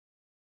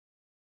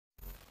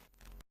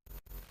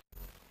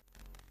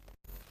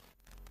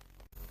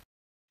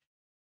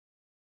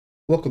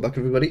Welcome back,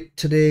 everybody.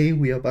 Today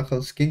we are back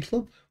on Skin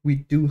Club. We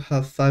do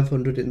have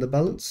 500 in the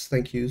balance.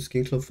 Thank you,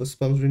 Skin Club, for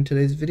sponsoring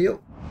today's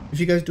video. If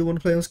you guys do want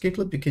to play on Skin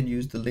Club, you can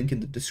use the link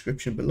in the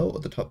description below or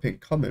the top pinned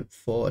comment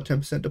for a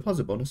 10%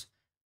 deposit bonus.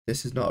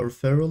 This is not a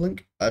referral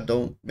link. I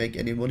don't make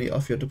any money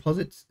off your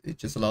deposits. It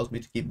just allows me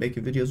to keep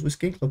making videos with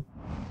Skin Club.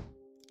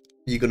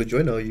 Are you going to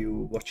join or are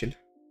you watching?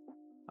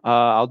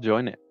 I'll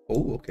join it.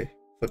 Oh, okay.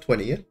 For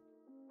 20, yeah?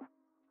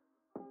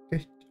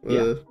 Okay.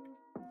 Yeah.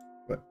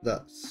 Right,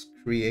 that's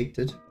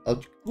created.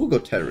 We'll go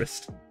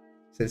terrorist,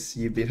 since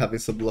you've been having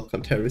some luck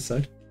on terrorist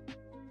side.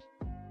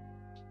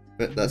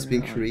 Right, that's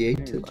been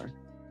created.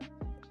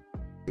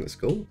 Let's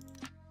go.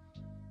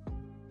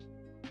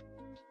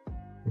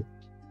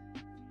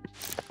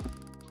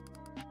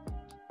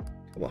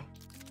 Come on.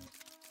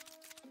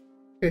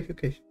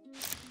 Okay.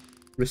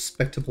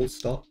 Respectable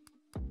start.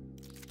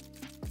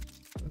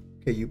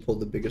 Okay, you pull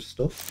the bigger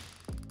stuff.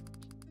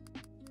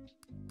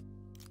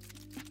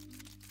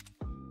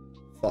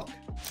 Fuck.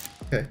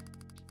 Okay.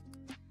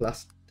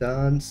 Last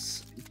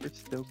dance. We're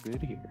still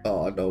good here.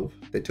 Oh no,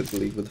 they took the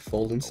lead with the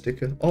folding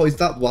sticker. Oh, is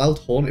that Wild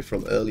Hornet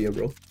from earlier,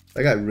 bro?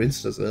 That guy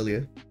rinsed us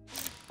earlier.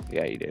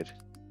 Yeah, he did.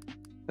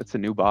 That's a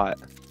new bot.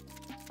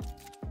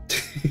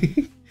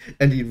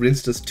 And he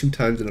rinsed us 2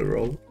 times in a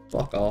row.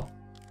 Fuck off.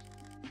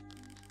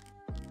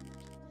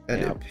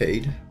 And it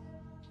paid.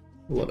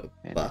 What a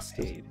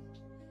bastard.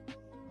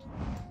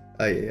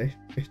 Aye.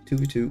 Okay,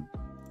 2v2.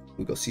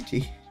 We got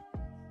CT.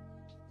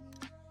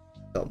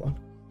 Come on.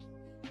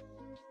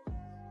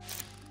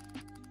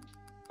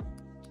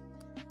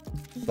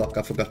 Fuck,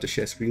 I forgot to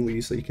share screen with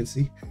you so you can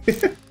see.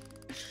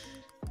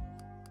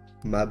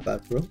 My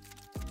bad, bro.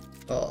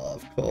 Oh,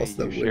 of course.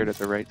 Hey, you shared at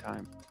the right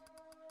time.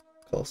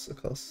 Of course. We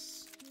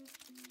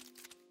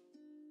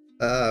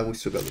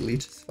still got the lead.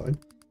 It's fine.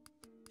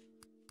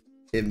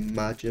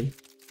 Imagine.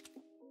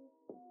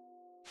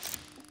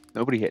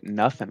 Nobody hit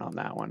nothing on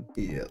that one.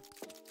 Yeah.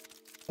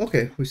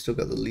 Okay, we still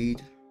got the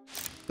lead.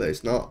 But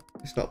it's not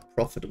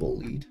profitable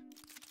lead.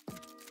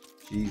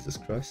 Jesus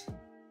Christ.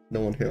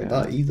 No one hit on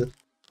that either.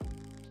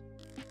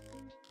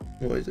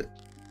 What is it?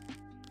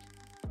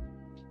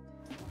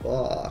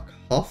 Fuck,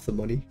 half the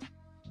money.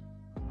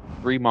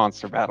 3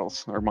 monster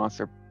battles or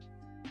monster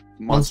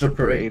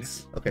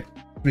parades. Okay,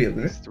 3 of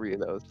them. 3 of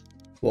those.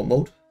 What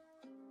mode?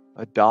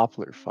 A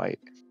Doppler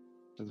fight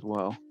as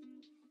well.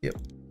 Yep.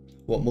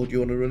 What mode do you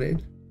want to run it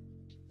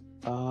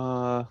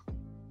in?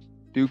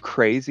 Do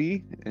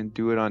crazy and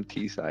do it on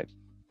T side.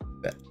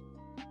 Bet.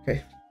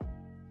 Okay.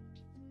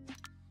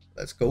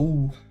 Let's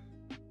go.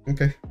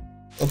 Okay.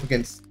 Up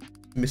against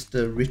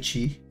Mr.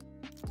 Richie.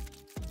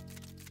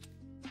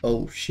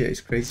 Oh shit,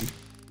 it's crazy.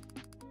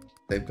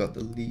 They've got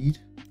the lead.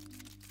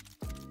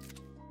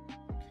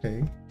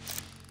 Okay.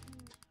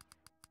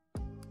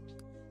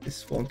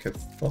 This one can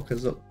fuck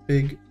us up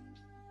big.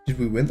 Did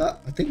we win that?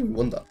 I think we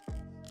won that.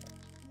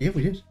 Yeah,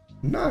 we did.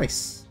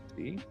 Nice.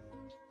 See?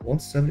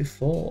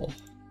 174.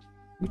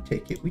 We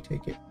take it.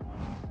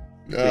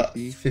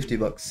 50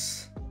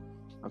 bucks.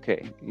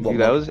 Okay, you do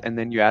those and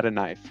then you add a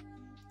knife.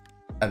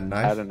 A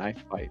knife? Add a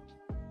knife fight.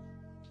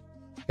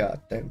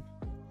 God damn.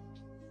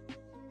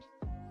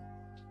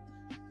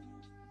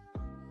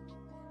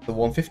 The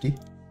 150?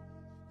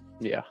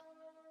 Yeah.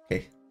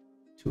 Okay.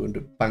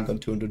 200, bang on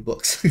 200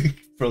 bucks.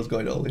 Bro's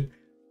going all in.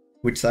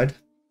 Which side?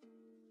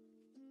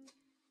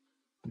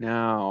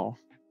 Now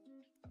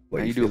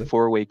What you do a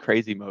 4-way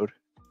crazy mode.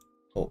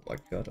 Oh my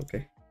god,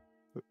 okay.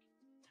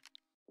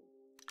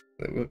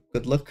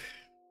 Good luck.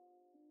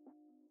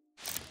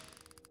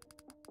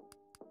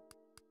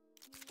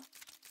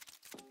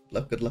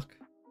 Good luck.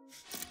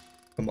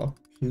 Come on,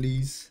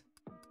 please.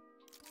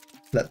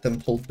 Let them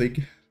pull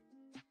big.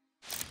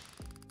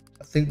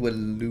 I think we're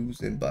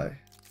losing by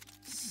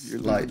You're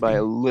losing by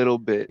a little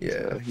bit.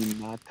 Yeah.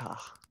 Hinata.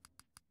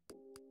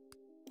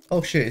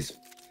 Oh shit, it's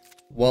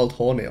Wild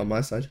Hornet on my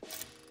side.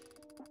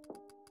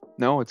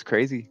 No, it's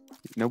crazy.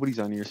 Nobody's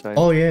on your side.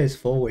 Oh yeah, it's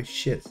 4-way.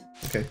 Shit.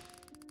 Okay.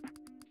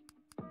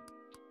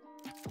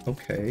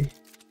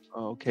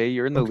 Okay,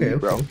 you're in the lead,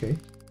 bro. Okay.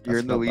 You're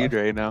in the lead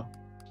right now.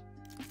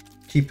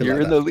 Keep it You're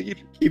like in that. the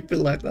lead. Keep it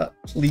like that,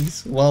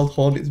 please. Wild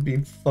Hornet's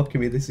been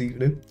fucking me this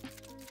evening.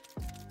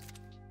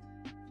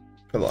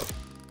 Come on.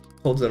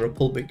 Hold 0,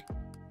 pull big.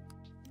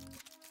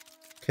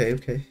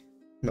 Okay.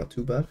 Not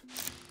too bad.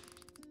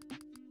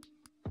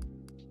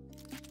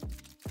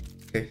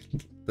 Okay,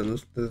 the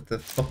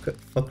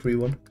fuckery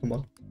one. Come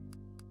on.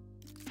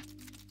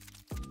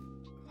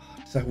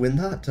 Did I win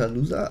that? Did I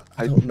lose that?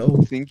 I don't know.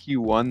 I think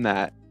you won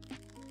that.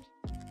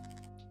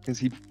 Because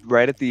he,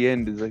 right at the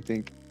end, is I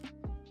think.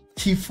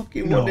 He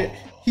fucking won it.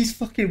 He's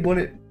fucking won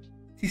it.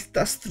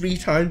 That's 3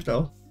 times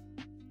now.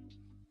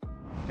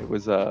 It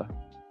was, oh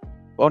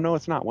no,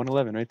 it's not.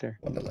 111 right there.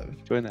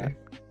 111. Join that.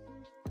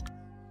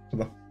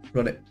 Come on,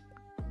 run it.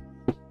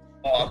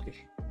 Oh,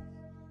 okay.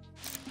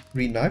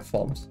 3 knife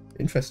forms.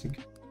 Interesting.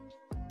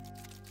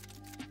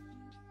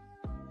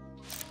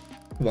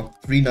 Come on,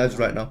 3 knives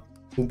right now.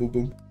 Boom, boom,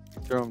 boom.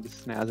 Throw him to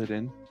snaz it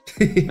in.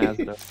 Snaz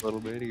it up a little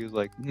bit. He was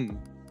like,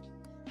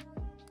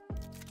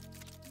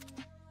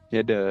 He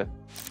had to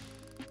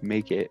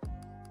make it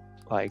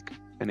like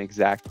an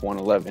exact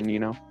 111, you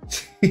know?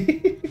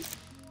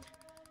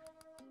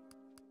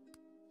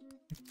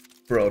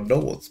 Bro, no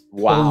one's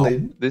Wow,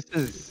 pulling. this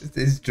is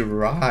This is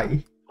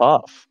dry.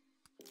 tough.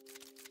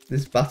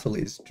 This battle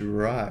is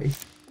dry.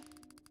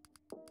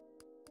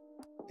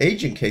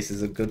 Agent case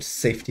is a good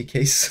safety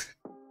case.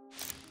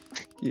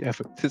 Yeah,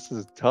 but this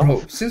is tough.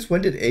 Bro, since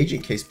when did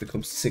agent case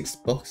become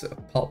 $6 at a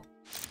pop?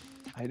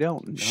 I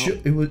don't know.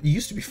 It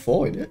used to be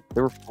 4, innit?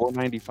 They were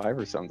 $4.95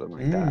 or something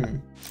like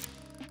that.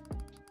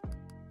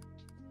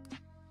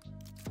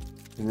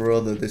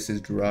 Brother, this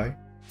is dry.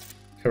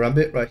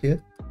 Karambit right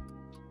here.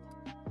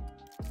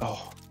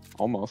 Oh,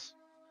 almost.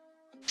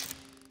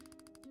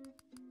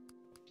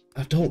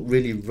 I don't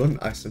really run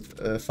ice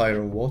and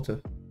fire and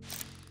water.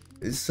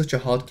 It's such a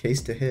hard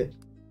case to hit.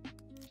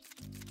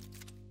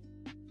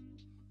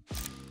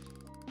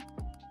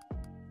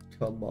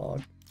 Come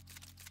on.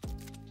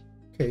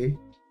 Okay.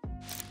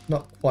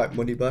 Not quite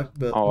money back,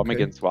 but Oh, okay. I'm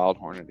against Wild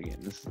Hornet again.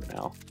 This is an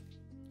L.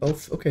 Oh,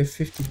 okay,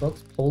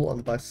 $50. Pull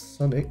on by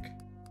Sonic.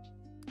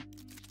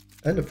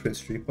 And a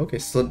Prince Streep. Okay,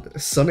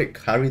 Sonic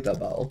carried that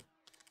battle.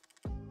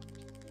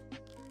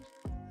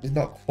 It's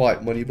not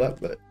quite money back,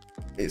 but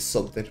it's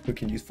something we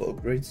can use for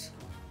upgrades.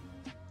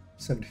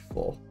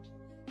 74.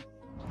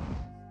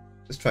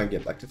 Let's try and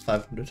get back to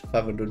 500.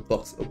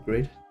 $500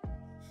 upgrade.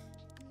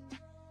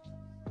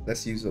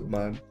 Let's use up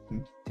my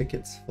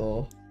tickets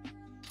for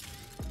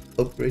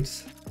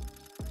upgrades.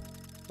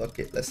 Fuck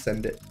it, let's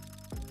send it.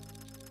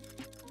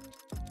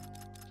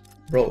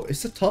 Bro,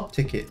 it's a top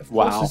ticket. Of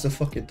course it's a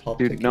fucking top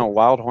ticket. Dude, no,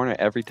 Wild Hornet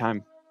every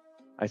time.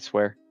 I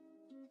swear.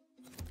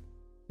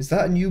 Is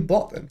that a new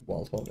bot then,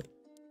 Wild Hornet?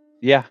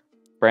 Yeah,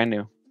 brand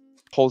new.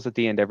 Pulls at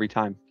the end every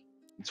time.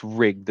 It's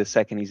rigged the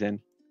second he's in.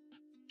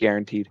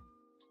 Guaranteed.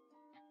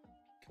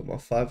 Come on,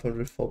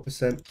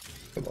 504%.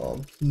 Come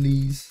on,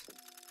 please.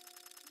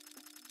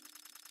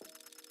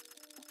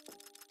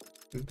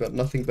 We've got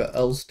nothing but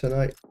L's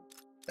tonight.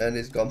 And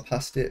it's gone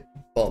past it.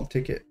 Bottom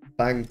ticket.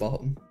 Bang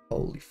bottom.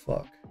 Holy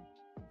fuck.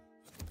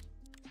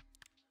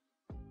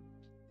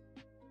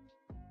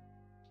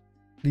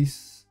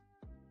 Please.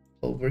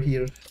 Over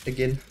here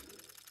again.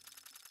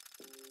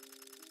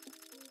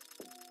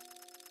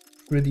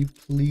 Pretty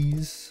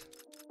please.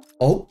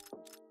 Oh.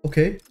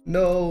 Okay.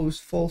 No, it's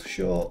falls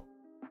short.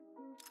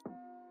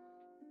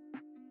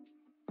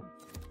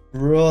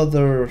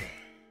 Brother.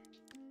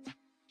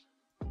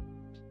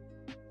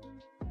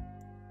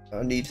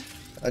 I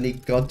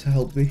need God to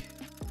help me.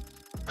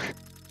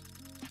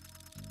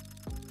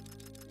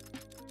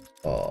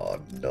 Oh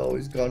no,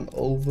 he's gone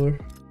over.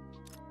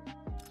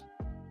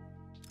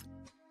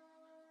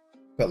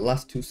 Got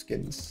last 2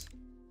 skins.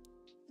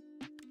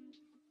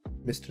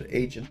 Mr.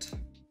 Agent,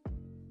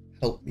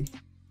 help me.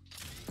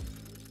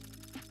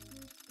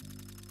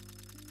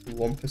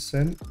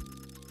 1%.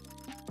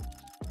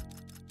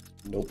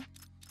 Nope.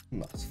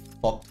 That's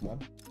fucked, man.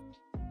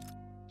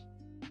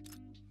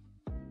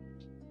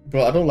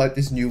 Bro, I don't like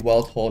this new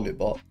Wild Hornet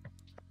bot.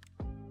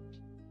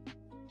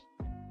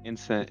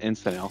 Instant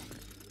L.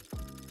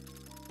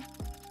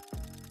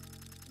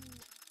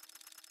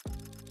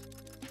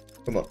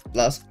 Come on,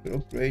 last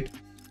upgrade.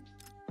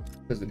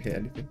 Doesn't hit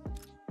anything.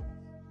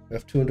 We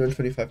have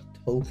 225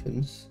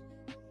 tokens.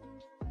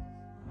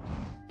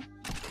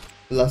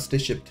 Last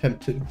ditch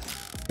attempt to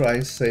try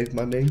and save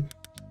my name.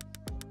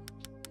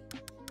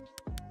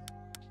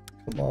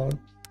 Come on.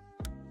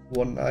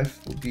 1 knife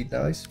would be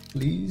nice,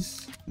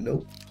 please.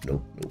 Nope,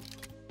 nope, nope.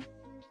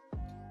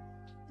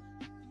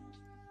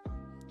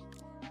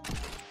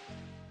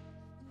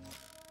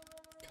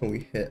 Can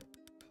we hit?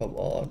 Come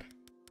on.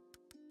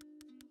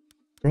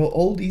 Bro,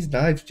 all these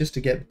knives just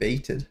to get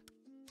baited.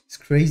 It's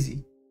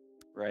crazy.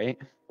 Right?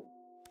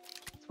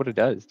 That's what it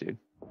does, dude.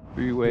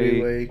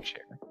 Three-way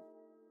share.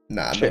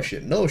 Nah, share. no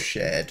shit. No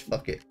shared.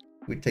 Fuck it.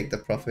 We take the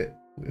profit.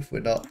 If we're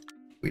not,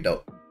 we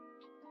don't.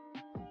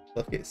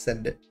 Fuck it.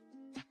 Send it.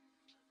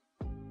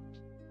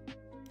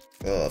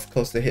 Oh, of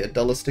course they hit a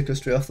dollar sticker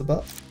straight off the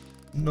bat.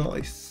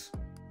 Nice.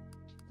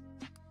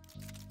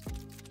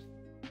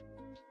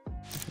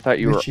 I thought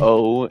you Richie. were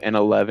 0 and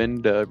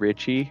 11 to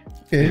Richie.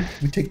 Okay,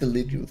 we take the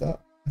lead with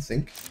that, I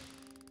think.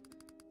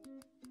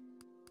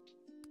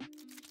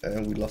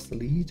 And we lost the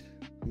lead.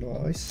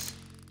 Nice.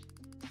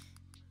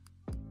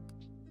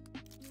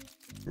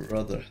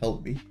 Brother,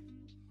 help me.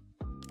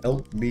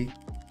 Help me.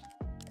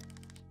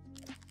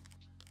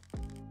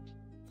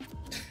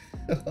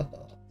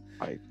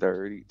 Like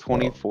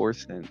 24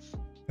 cents.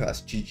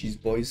 That's GG's,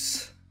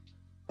 boys.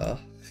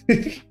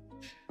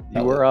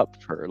 You were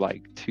up for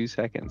like 2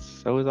 seconds.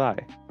 So was I.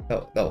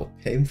 No,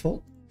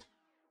 painful.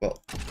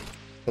 Well,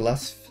 the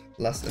last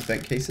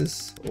event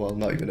cases. Well,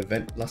 not even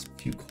event. Last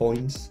few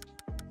coins.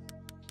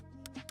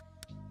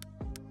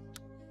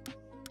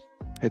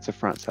 It's a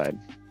front side.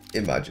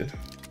 Imagine.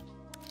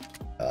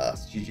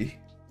 That's GG.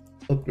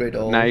 Upgrade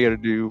all. Now you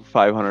gotta do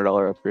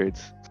 $500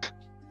 upgrades.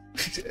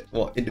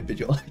 What,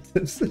 individual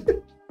items?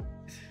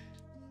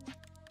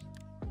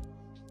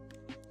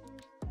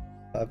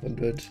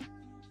 500.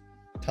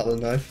 Talon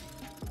knife.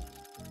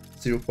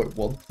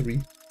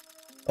 0.13.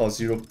 Oh,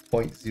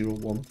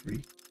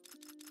 0.013.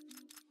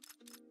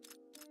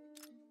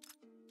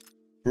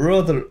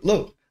 Brother,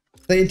 look.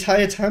 The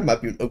entire time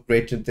I've been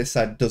upgrading, this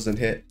side doesn't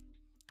hit.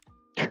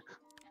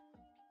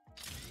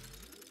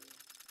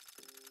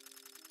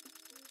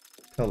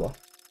 Come on.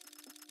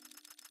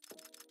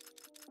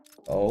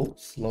 Oh,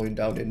 slowing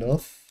down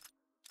enough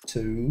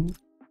to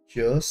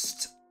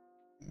just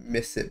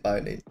miss it by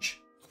an inch.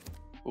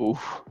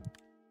 Oof.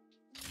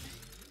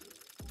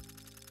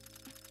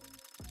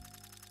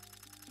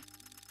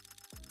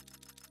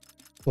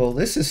 Well,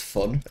 this is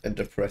fun and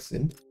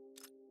depressing.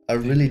 I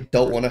really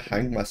don't want to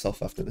hang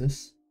myself after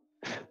this.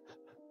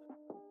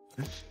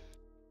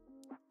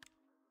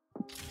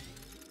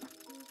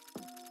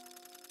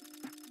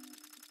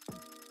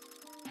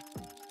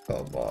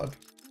 Come on.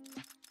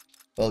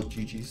 Well,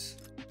 GG's.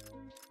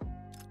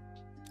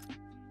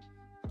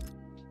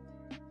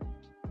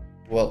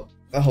 Well,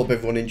 I hope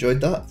everyone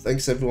enjoyed that.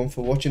 Thanks everyone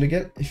for watching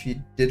again. If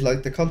you did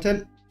like the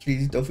content,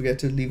 please don't forget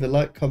to leave a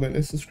like, comment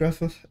and subscribe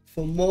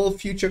for more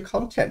future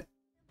content.